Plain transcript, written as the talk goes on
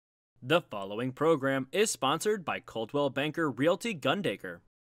The following program is sponsored by Coldwell Banker Realty Gundaker.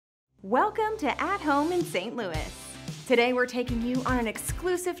 Welcome to At Home in St. Louis. Today we're taking you on an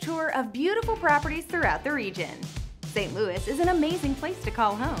exclusive tour of beautiful properties throughout the region. St. Louis is an amazing place to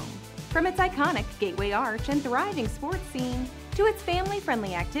call home. From its iconic Gateway Arch and thriving sports scene, to its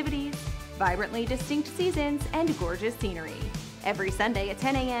family-friendly activities, vibrantly distinct seasons, and gorgeous scenery. Every Sunday at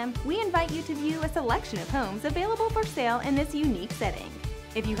 10 a.m., we invite you to view a selection of homes available for sale in this unique setting.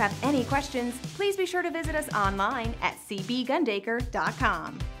 If you have any questions, please be sure to visit us online at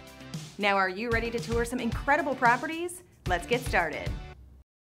cbgundaker.com. Now, are you ready to tour some incredible properties? Let's get started.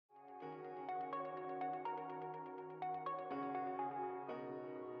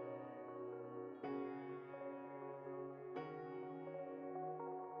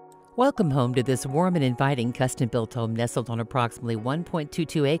 Welcome home to this warm and inviting custom-built home nestled on approximately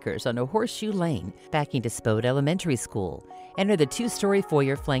 1.22 acres on a horseshoe lane, backing to Spode Elementary School. Enter the two-story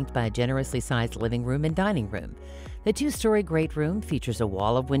foyer flanked by a generously sized living room and dining room. The two-story great room features a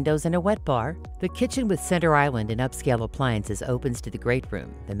wall of windows and a wet bar. The kitchen with center island and upscale appliances opens to the great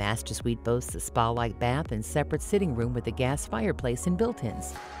room. The master suite boasts a spa-like bath and separate sitting room with a gas fireplace and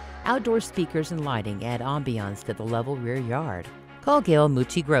built-ins. Outdoor speakers and lighting add ambiance to the level rear yard. Call Gail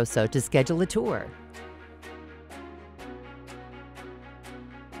Mucci-Grosso to schedule a tour.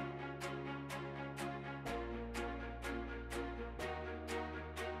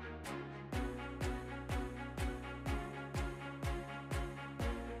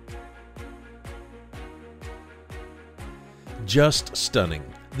 Just stunning.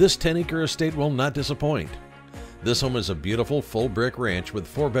 This 10-acre estate will not disappoint. This home is a beautiful full brick ranch with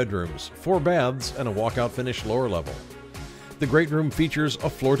 4 bedrooms, 4 baths, and a walkout finish lower level. The great room features a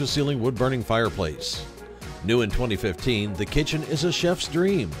floor-to-ceiling wood-burning fireplace. New in 2015, the kitchen is a chef's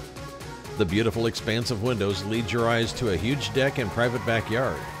dream. The beautiful expanse of windows leads your eyes to a huge deck and private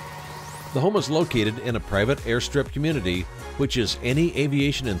backyard. The home is located in a private airstrip community, which is any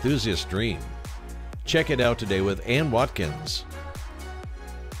aviation enthusiast's dream. Check it out today with Ann Watkins.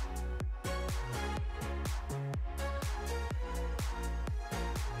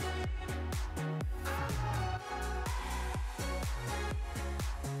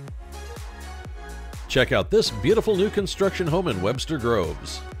 Check out this beautiful new construction home in Webster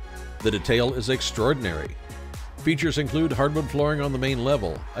Groves. The detail is extraordinary. Features include hardwood flooring on the main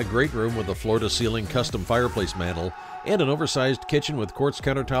level, a great room with a floor-to-ceiling custom fireplace mantel, and an oversized kitchen with quartz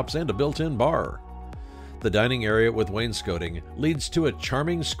countertops and a built-in bar. The dining area with wainscoting leads to a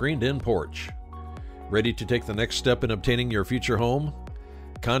charming screened-in porch. Ready to take the next step in obtaining your future home?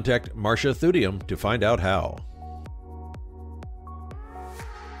 Contact Marcia Thudium to find out how.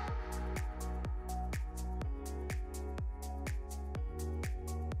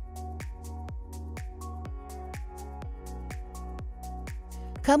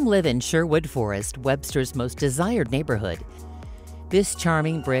 Come live in Sherwood Forest, Webster's most desired neighborhood. This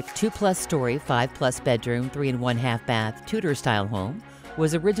charming brick 2+ story, 5+ bedroom, 3 1/2 bath Tudor-style home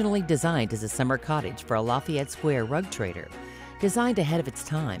was originally designed as a summer cottage for a Lafayette Square rug trader. Designed ahead of its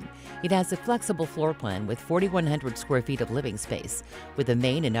time, it has a flexible floor plan with 4,100 square feet of living space, with the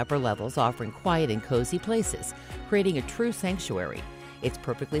main and upper levels offering quiet and cozy places, creating a true sanctuary. It's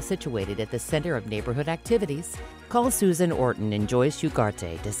perfectly situated at the center of neighborhood activities. Call Susan Orton and Joyce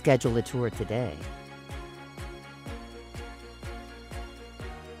Ugarte to schedule a tour today.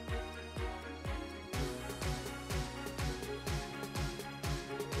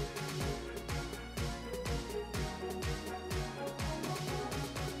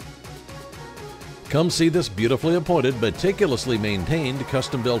 Come see this beautifully appointed, meticulously maintained,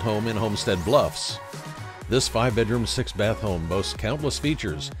 custom-built home in Homestead Bluffs. This 5-bedroom, 6-bath home boasts countless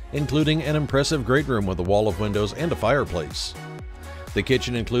features, including an impressive great room with a wall of windows and a fireplace. The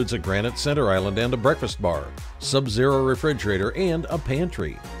kitchen includes a granite center island and a breakfast bar, sub-zero refrigerator, and a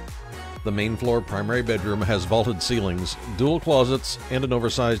pantry. The main floor primary bedroom has vaulted ceilings, dual closets, and an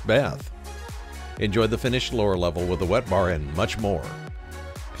oversized bath. Enjoy the finished lower level with a wet bar and much more.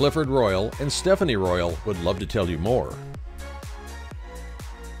 Clifford Royal and Stephanie Royal would love to tell you more.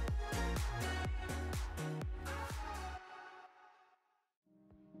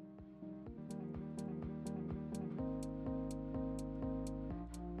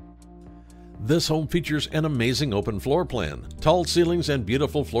 This home features an amazing open floor plan, tall ceilings, and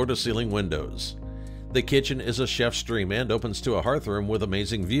beautiful floor-to-ceiling windows. The kitchen is a chef's dream and opens to a hearth room with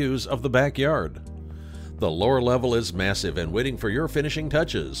amazing views of the backyard. The lower level is massive and waiting for your finishing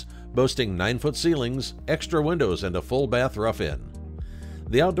touches, boasting 9-foot ceilings, extra windows, and a full bath rough-in.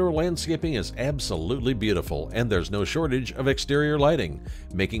 The outdoor landscaping is absolutely beautiful, and there's no shortage of exterior lighting,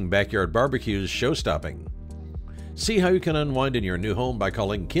 making backyard barbecues show-stopping. See how you can unwind in your new home by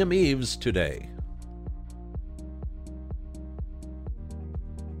calling Kim Eves today.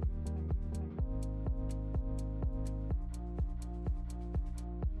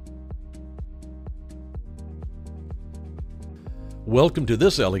 Welcome to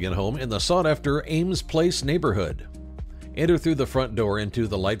this elegant home in the sought-after Ames Place neighborhood. Enter through the front door into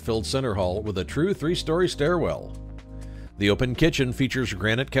the light-filled center hall with a true 3-story stairwell. The open kitchen features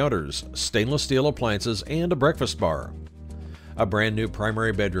granite counters, stainless steel appliances, and a breakfast bar. A brand new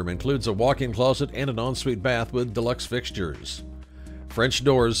primary bedroom includes a walk-in closet and an ensuite bath with deluxe fixtures. French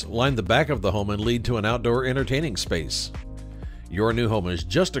doors line the back of the home and lead to an outdoor entertaining space. Your new home is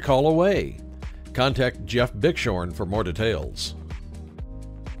just a call away. Contact Jeff Bickshorn for more details.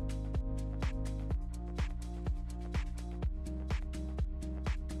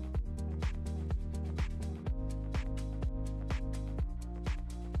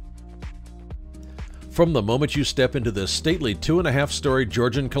 From the moment you step into this stately 2.5-story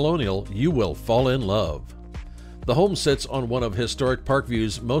Georgian colonial, you will fall in love. The home sits on one of historic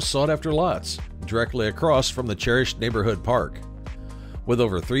Parkview's most sought-after lots, directly across from the cherished neighborhood park. With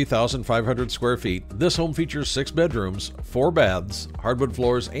over 3,500 square feet, this home features 6 bedrooms, 4 baths, hardwood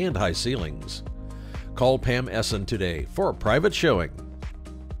floors, and high ceilings. Call Pam Essen today for a private showing.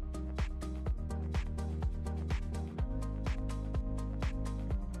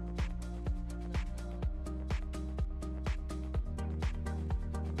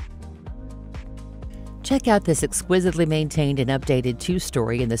 Check out this exquisitely maintained and updated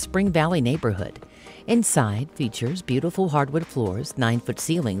 2-story in the Spring Valley neighborhood. Inside features beautiful hardwood floors, 9-foot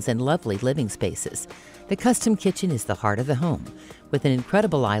ceilings, and lovely living spaces. The custom kitchen is the heart of the home, with an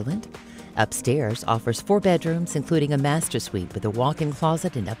incredible island. Upstairs offers 4 bedrooms, including a master suite with a walk-in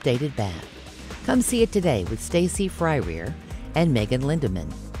closet and updated bath. Come see it today with Stacy Fryrear and Megan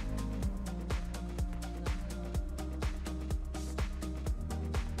Lindeman.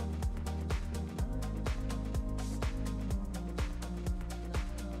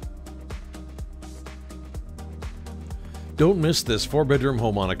 Don't miss this 4-bedroom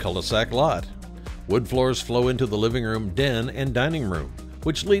home on a cul-de-sac lot. Wood floors flow into the living room, den, and dining room,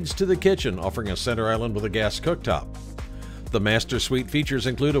 which leads to the kitchen, offering a center island with a gas cooktop. The master suite features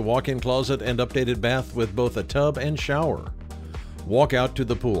include a walk-in closet and updated bath with both a tub and shower. Walk out to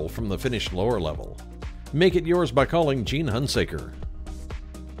the pool from the finished lower level. Make it yours by calling Gene Hunsaker.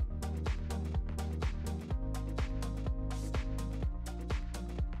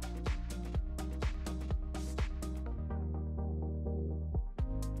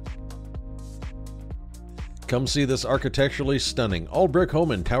 Come see this architecturally stunning all-brick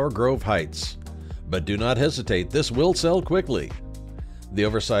home in Tower Grove Heights. But do not hesitate, this will sell quickly. The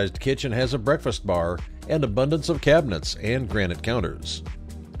oversized kitchen has a breakfast bar and abundance of cabinets and granite counters.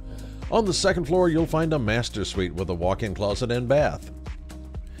 On the 2nd floor, you'll find a master suite with a walk-in closet and bath.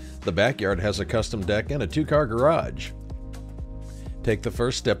 The backyard has a custom deck and a 2-car garage. Take the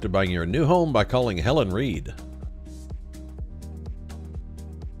first step to buying your new home by calling Helen Reed.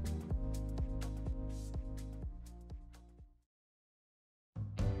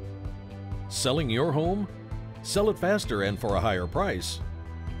 Selling your home? Sell it faster and for a higher price.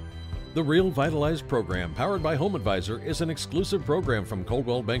 The Real Vitalize program, powered by Home Advisor, is an exclusive program from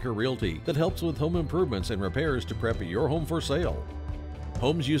Coldwell Banker Realty that helps with home improvements and repairs to prep your home for sale.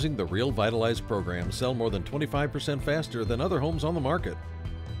 Homes using the Real Vitalize program sell more than 25% faster than other homes on the market.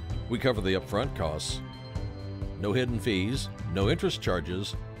 We cover the upfront costs. No hidden fees, no interest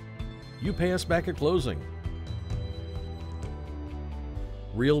charges. You pay us back at closing.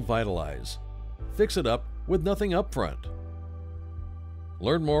 Real Vitalize. Fix it up with nothing upfront.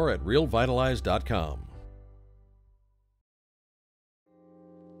 Learn more at realvitalize.com.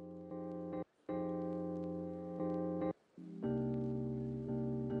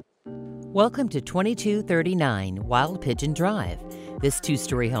 Welcome to 2239 Wild Pigeon Drive. This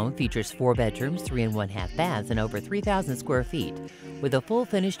 2-story home features 4 bedrooms, 3 1/2 baths, and over 3,000 square feet, with a full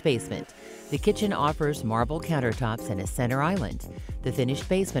finished basement. The kitchen offers marble countertops and a center island. The finished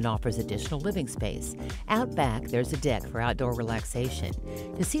basement offers additional living space. Out back, there's a deck for outdoor relaxation.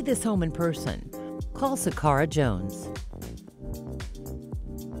 To see this home in person, call Sakara Jones.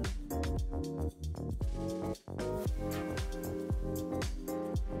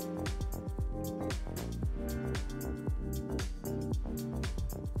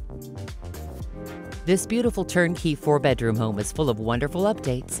 This beautiful turnkey 4-bedroom home is full of wonderful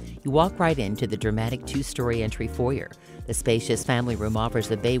updates. You walk right into the dramatic 2-story entry foyer. The spacious family room offers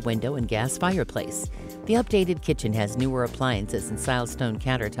a bay window and gas fireplace. The updated kitchen has newer appliances and silestone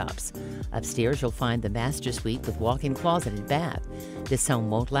countertops. Upstairs, you'll find the master suite with walk-in closet and bath. This home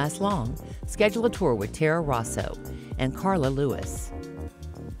won't last long. Schedule a tour with Tara Rosso. and Carla Lewis.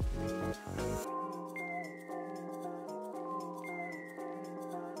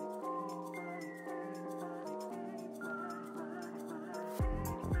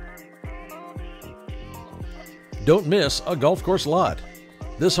 Don't miss a golf course lot.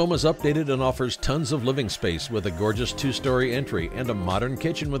 This home is updated and offers tons of living space with a gorgeous 2-story entry and a modern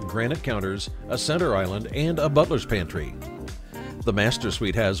kitchen with granite counters, a center island, and a butler's pantry. The master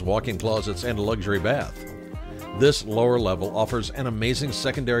suite has walk-in closets and a luxury bath. This lower level offers an amazing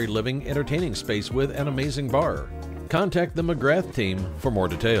secondary living entertaining space with an amazing bar. Contact the McGrath team for more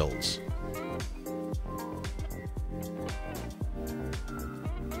details.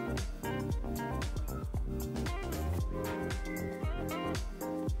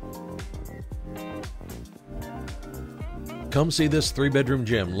 Come see this 3-bedroom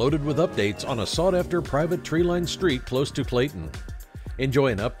gem loaded with updates on a sought-after private tree-lined street close to Clayton. Enjoy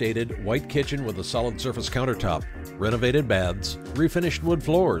an updated white kitchen with a solid surface countertop, renovated baths, refinished wood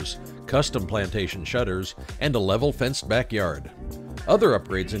floors, custom plantation shutters, and a level fenced backyard. Other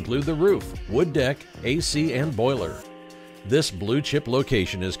upgrades include the roof, wood deck, AC, and boiler. This blue-chip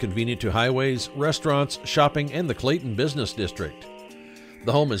location is convenient to highways, restaurants, shopping, and the Clayton Business District.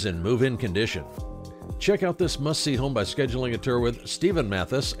 The home is in move-in condition. Check out this must-see home by scheduling a tour with Stephen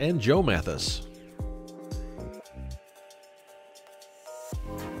Mathis and Joe Mathis.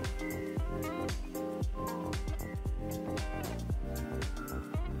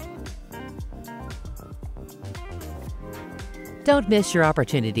 Don't miss your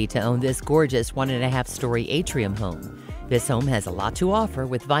opportunity to own this gorgeous 1.5-story atrium home. This home has a lot to offer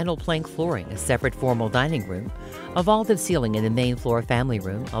with vinyl plank flooring, a separate formal dining room, a vaulted ceiling in the main floor family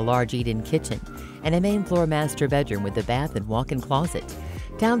room, a large eat-in kitchen, and a main floor master bedroom with a bath and walk-in closet.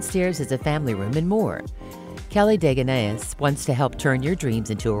 Downstairs is a family room and more. Kelly Deganeas wants to help turn your dreams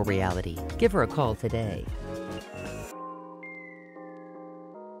into a reality. Give her a call today.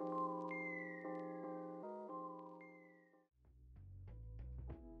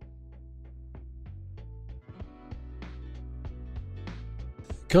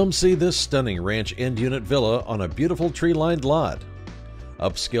 Come see this stunning ranch end unit villa on a beautiful tree-lined lot.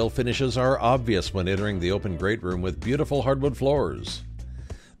 Upscale finishes are obvious when entering the open great room with beautiful hardwood floors.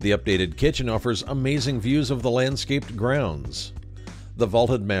 The updated kitchen offers amazing views of the landscaped grounds. The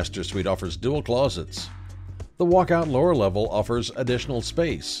vaulted master suite offers dual closets. The walkout lower level offers additional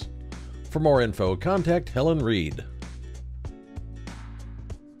space. For more info, contact Helen Reed.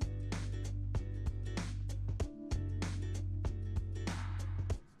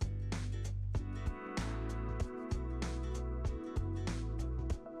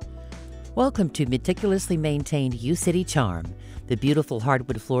 Welcome to meticulously maintained U-City Charm. The beautiful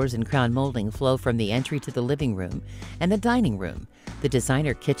hardwood floors and crown molding flow from the entry to the living room and the dining room. The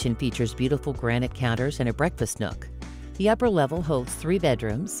designer kitchen features beautiful granite counters and a breakfast nook. The upper level holds 3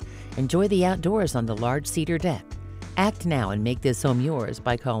 bedrooms. Enjoy the outdoors on the large cedar deck. Act now and make this home yours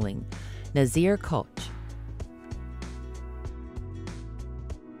by calling Nazir Koch.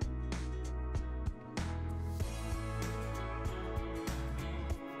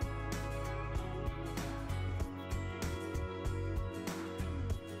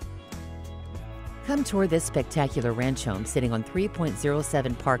 Come tour this spectacular ranch home sitting on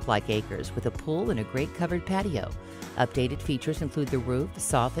 3.07 park-like acres with a pool and a great covered patio. Updated features include the roof,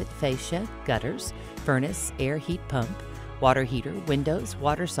 soffit, fascia, gutters, furnace, air heat pump, water heater, windows,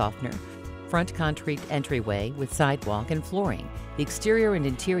 water softener, front concrete entryway with sidewalk and flooring. The exterior and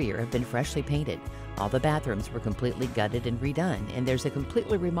interior have been freshly painted. All the bathrooms were completely gutted and redone, and there's a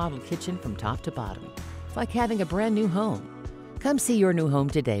completely remodeled kitchen from top to bottom. It's like having a brand new home. Come see your new home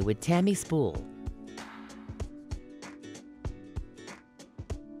today with Tammy Spool.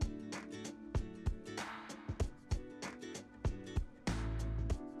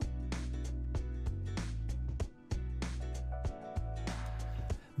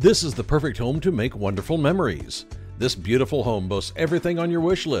 This is the perfect home to make wonderful memories. This beautiful home boasts everything on your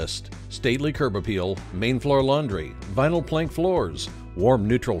wish list: stately curb appeal, main floor laundry, vinyl plank floors, warm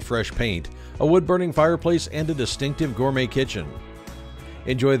neutral fresh paint, a wood-burning fireplace, and a distinctive gourmet kitchen.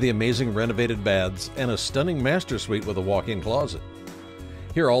 Enjoy the amazing renovated baths and a stunning master suite with a walk-in closet.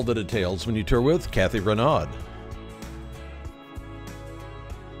 Hear all the details when you tour with Kathy Renaud.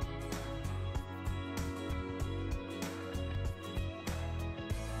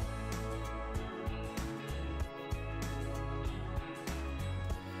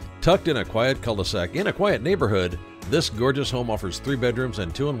 Tucked in a quiet cul-de-sac in a quiet neighborhood, this gorgeous home offers 3 bedrooms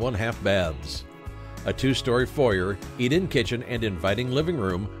and 2 1/2 baths. A 2-story foyer, eat-in kitchen, and inviting living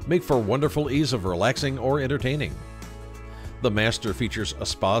room make for wonderful ease of relaxing or entertaining. The master features a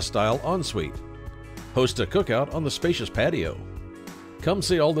spa-style ensuite. Host a cookout on the spacious patio. Come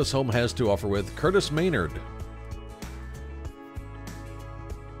see all this home has to offer with Curtis Maynard.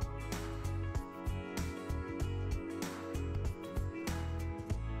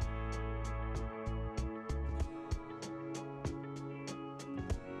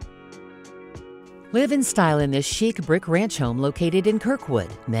 Live in style in this chic brick ranch home located in Kirkwood.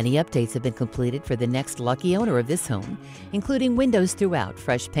 Many updates have been completed for the next lucky owner of this home, including windows throughout,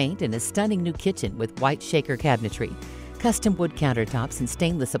 fresh paint, and a stunning new kitchen with white shaker cabinetry, custom wood countertops, and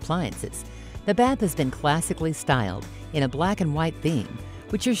stainless appliances. The bath has been classically styled in a black and white theme,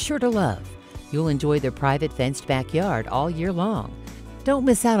 which you're sure to love. You'll enjoy the private fenced backyard all year long. Don't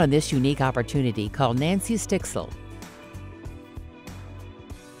miss out on this unique opportunity. Call Nancy Stixel.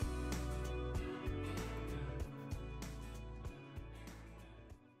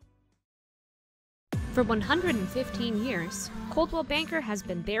 For 115 years, Coldwell Banker has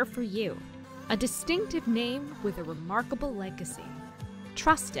been there for you. A distinctive name with a remarkable legacy.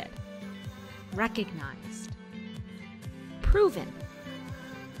 Trusted, recognized, proven,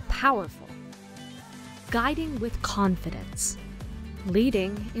 powerful, guiding with confidence,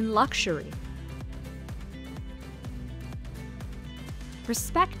 leading in luxury,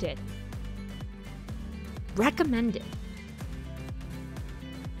 respected, recommended,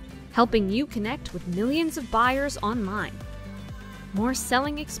 helping you connect with millions of buyers online. More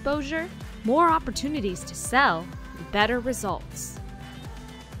selling exposure, more opportunities to sell, better results.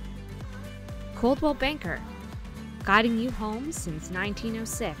 Coldwell Banker, guiding you home since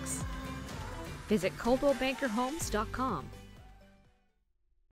 1906. Visit coldwellbankerhomes.com.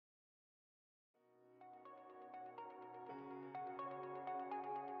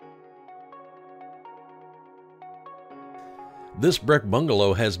 This brick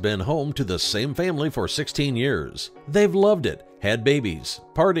bungalow has been home to the same family for 16 years. They've loved it, had babies,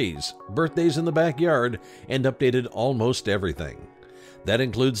 parties, birthdays in the backyard, and updated almost everything. That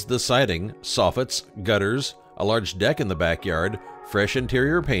includes the siding, soffits, gutters, a large deck in the backyard, fresh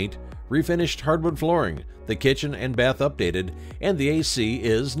interior paint, refinished hardwood flooring, the kitchen and bath updated, and the AC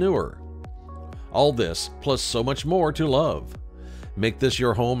is newer. All this, plus so much more to love. Make this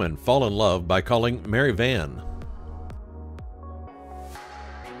your home and fall in love by calling Mary Van.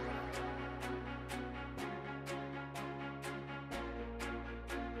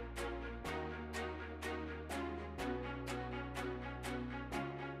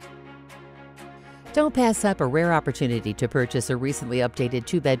 Don't pass up a rare opportunity to purchase a recently updated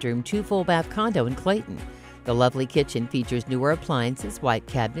 2-bedroom, 2-full-bath condo in Clayton. The lovely kitchen features newer appliances, white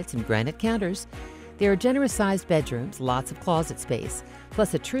cabinets, and granite counters. There are generous-sized bedrooms, lots of closet space,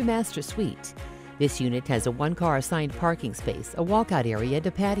 plus a true master suite. This unit has a 1-car assigned parking space, a walkout area, and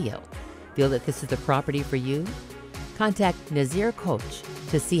a patio. Feel that this is the property for you? Contact Nazir Coach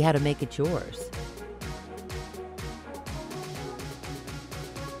to see how to make it yours.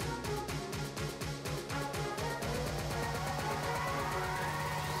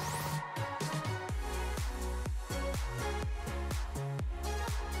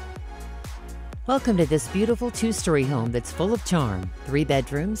 Welcome to this beautiful 2-story home that's full of charm. 3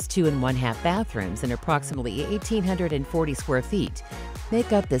 bedrooms, 2 1/2 bathrooms, and approximately 1,840 square feet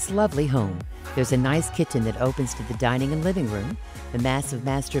make up this lovely home. There's a nice kitchen that opens to the dining and living room. The massive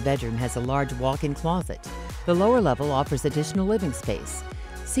master bedroom has a large walk-in closet. The lower level offers additional living space.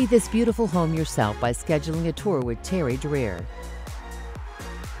 See this beautiful home yourself by scheduling a tour with Terry Dreer.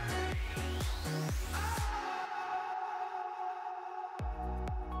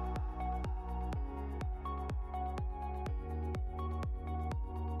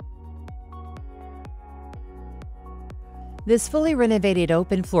 This fully renovated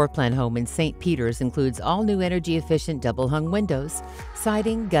open floor plan home in St. Peters includes all new energy-efficient double-hung windows,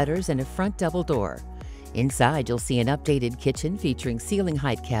 siding, gutters, and a front double door. Inside, you'll see an updated kitchen featuring ceiling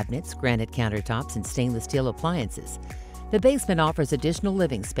height cabinets, granite countertops, and stainless steel appliances. The basement offers additional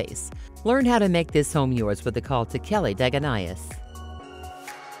living space. Learn how to make this home yours with a call to Kelly Daganias.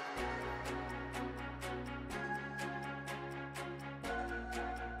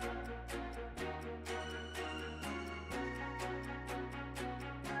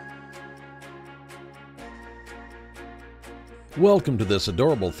 Welcome to this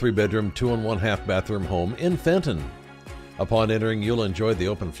adorable 3-bedroom, 2 1/2 bathroom home in Fenton. Upon entering, you'll enjoy the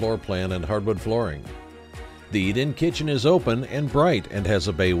open floor plan and hardwood flooring. The eat-in kitchen is open and bright and has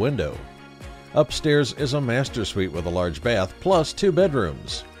a bay window. Upstairs is a master suite with a large bath plus 2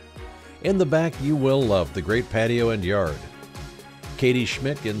 bedrooms. In the back, you will love the great patio and yard. Katie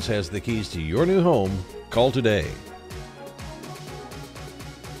Schmidtkins has the keys to your new home. Call today.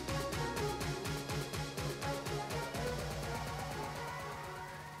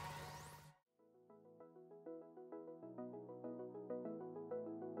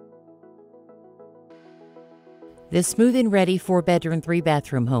 This smooth and ready 4-bedroom,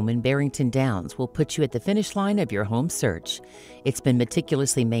 3-bathroom home in Barrington Downs will put you at the finish line of your home search. It's been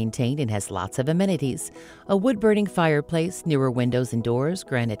meticulously maintained and has lots of amenities. A wood-burning fireplace, newer windows and doors,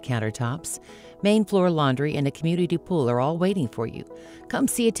 granite countertops, main floor laundry, and a community pool are all waiting for you. Come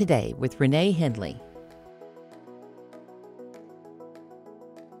see it today with Renee Henley.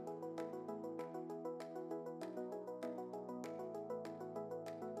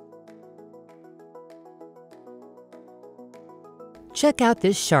 Check out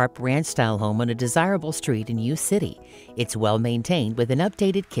this sharp ranch-style home on a desirable street in U City. It's well-maintained with an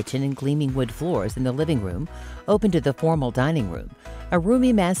updated kitchen and gleaming wood floors in the living room, open to the formal dining room. A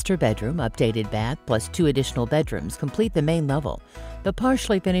roomy master bedroom, updated bath, plus 2 additional bedrooms complete the main level. The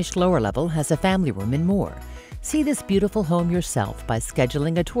partially finished lower level has a family room and more. See this beautiful home yourself by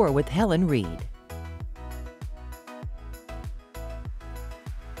scheduling a tour with Helen Reed.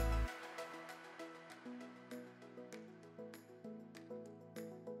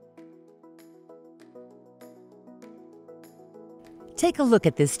 Take a look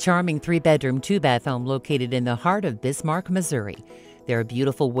at this charming 3-bedroom, 2-bath home located in the heart of Bismarck, Missouri. There are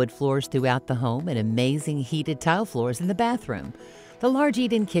beautiful wood floors throughout the home and amazing heated tile floors in the bathroom. The large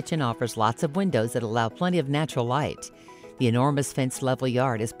eat-in kitchen offers lots of windows that allow plenty of natural light. The enormous fenced level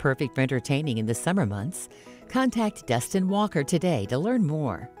yard is perfect for entertaining in the summer months. Contact Dustin Walker today to learn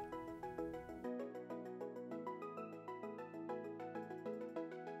more.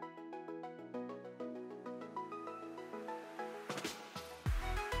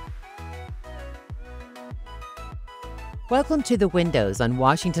 Welcome to The Windows on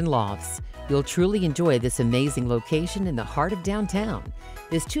Washington Lofts. You'll truly enjoy this amazing location in the heart of downtown.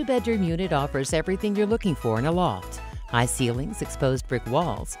 This 2-bedroom unit offers everything you're looking for in a loft. High ceilings, exposed brick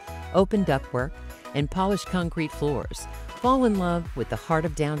walls, open ductwork, and polished concrete floors. Fall in love with the heart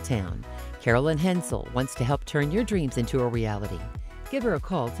of downtown. Carolyn Hensel wants to help turn your dreams into a reality. Give her a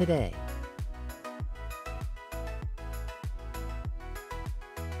call today.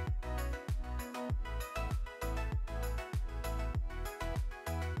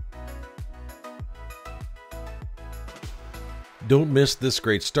 Don't miss this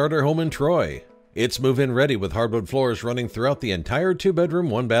great starter home in Troy. It's move-in ready with hardwood floors running throughout the entire 2-bedroom,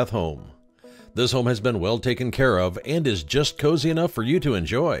 1-bath home. This home has been well taken care of and is just cozy enough for you to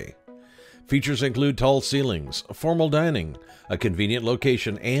enjoy. Features include tall ceilings, formal dining, a convenient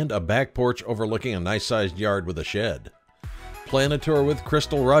location, and a back porch overlooking a nice-sized yard with a shed. Plan a tour with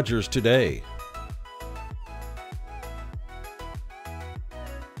Crystal Rogers today.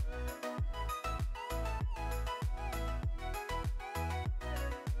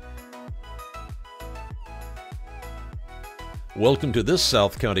 Welcome to this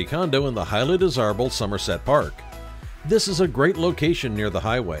South County condo in the highly desirable Somerset Park. This is a great location near the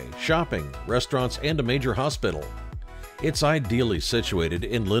highway, shopping, restaurants, and a major hospital. It's ideally situated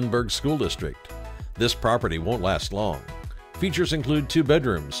in Lindbergh School District. This property won't last long. Features include 2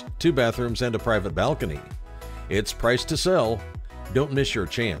 bedrooms, 2 bathrooms, and a private balcony. It's priced to sell. Don't miss your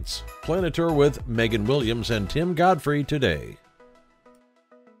chance. Plan a tour with Megan Williams and Tim Godfrey today.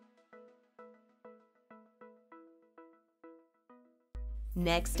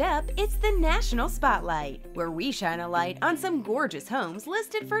 Next up, it's the National Spotlight, where we shine a light on some gorgeous homes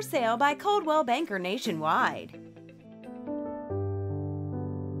listed for sale by Coldwell Banker nationwide.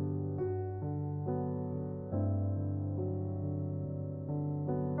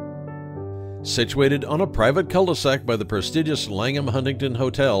 Situated on a private cul-de-sac by the prestigious Langham Huntington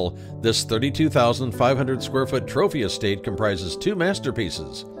Hotel, this 32,500 square foot trophy estate comprises 2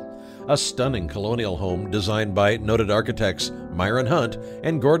 masterpieces. A stunning colonial home designed by noted architects Myron Hunt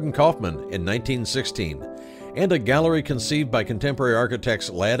and Gordon Kaufman in 1916, and a gallery conceived by contemporary architects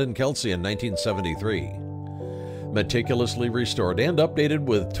Ladd and Kelsey in 1973. Meticulously restored and updated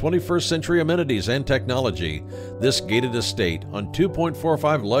with 21st century amenities and technology, this gated estate on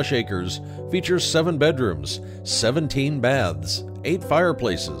 2.45 lush acres features 7 bedrooms, 17 baths, 8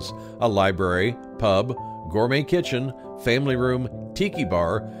 fireplaces, a library, pub, gourmet kitchen, family room, tiki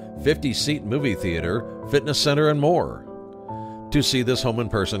bar, 50-seat movie theater, fitness center, and more. To see this home in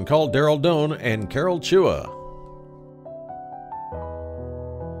person, call Daryl Doan and Carol Chua.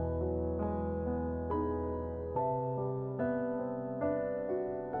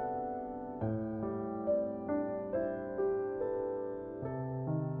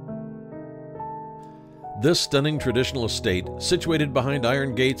 This stunning traditional estate, situated behind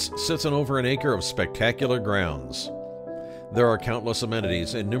iron gates, sits on over an acre of spectacular grounds. There are countless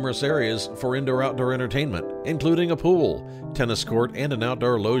amenities in numerous areas for indoor-outdoor entertainment, including a pool, tennis court, and an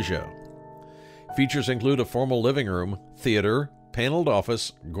outdoor loggia. Features include a formal living room, theater, paneled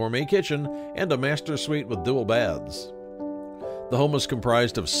office, gourmet kitchen, and a master suite with dual baths. The home is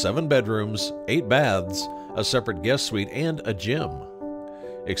comprised of 7 bedrooms, 8 baths, a separate guest suite, and a gym.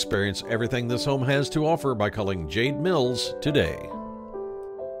 Experience everything this home has to offer by calling Jade Mills today.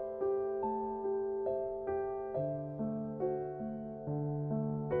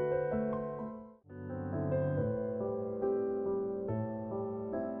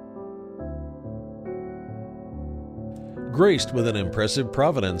 Graced with an impressive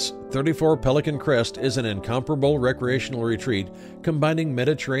provenance, 34 Pelican Crest is an incomparable recreational retreat combining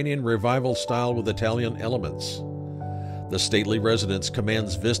Mediterranean revival style with Italian elements. The stately residence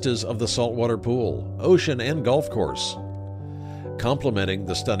commands vistas of the saltwater pool, ocean, and golf course. Complementing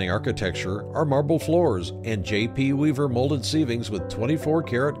the stunning architecture are marble floors and J.P. Weaver molded ceilings with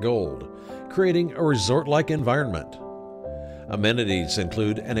 24-karat gold, creating a resort-like environment. Amenities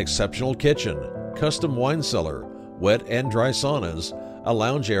include an exceptional kitchen, custom wine cellar, wet and dry saunas, a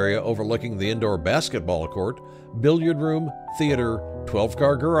lounge area overlooking the indoor basketball court, billiard room, theater,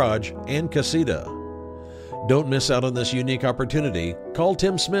 12-car garage, and casita. Don't miss out on this unique opportunity. Call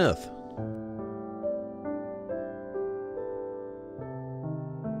Tim Smith.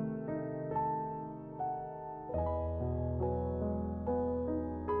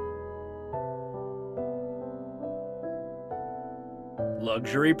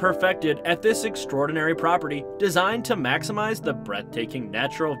 Luxury perfected at this extraordinary property, designed to maximize the breathtaking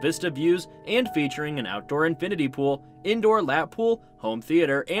natural vista views and featuring an outdoor infinity pool, indoor lap pool, home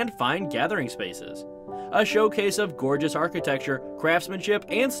theater, and fine gathering spaces. A showcase of gorgeous architecture, craftsmanship,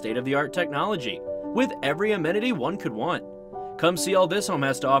 and state-of-the-art technology, with every amenity one could want. Come see all this home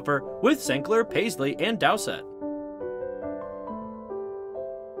has to offer with Senkler, Paisley, and Dowsett.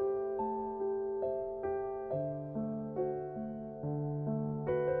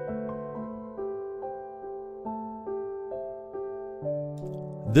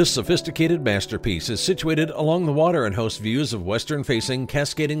 This sophisticated masterpiece is situated along the water and hosts views of western-facing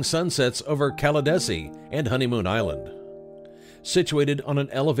cascading sunsets over Caladesi and Honeymoon Island. Situated on an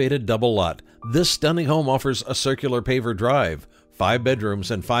elevated double lot, this stunning home offers a circular paver drive, 5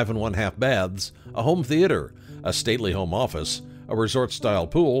 bedrooms and 5 1/2 baths, a home theater, a stately home office, a resort-style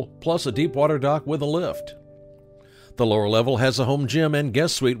pool, plus a deep water dock with a lift. The lower level has a home gym and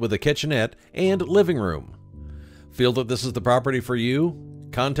guest suite with a kitchenette and living room. Feel that this is the property for you?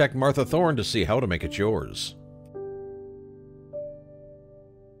 Contact Martha Thorne to see how to make it yours.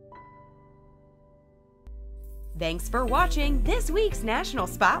 Thanks for watching this week's National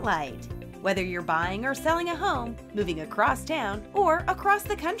Spotlight. Whether you're buying or selling a home, moving across town, or across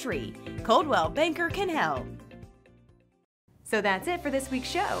the country, Coldwell Banker can help. So that's it for this week's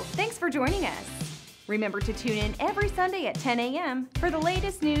show. Thanks for joining us. Remember to tune in every Sunday at 10 a.m. for the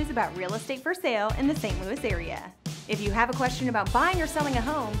latest news about real estate for sale in the St. Louis area. If you have a question about buying or selling a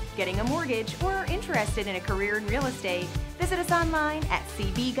home, getting a mortgage, or are interested in a career in real estate, visit us online at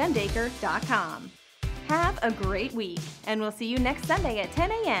cbgundaker.com. Have a great week, and we'll see you next Sunday at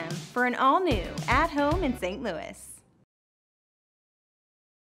 10 a.m. for an all-new At Home in St. Louis.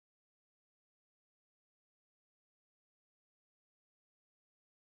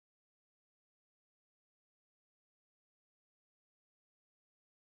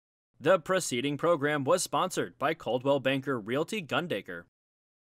 The preceding program was sponsored by Coldwell Banker Realty Gundaker.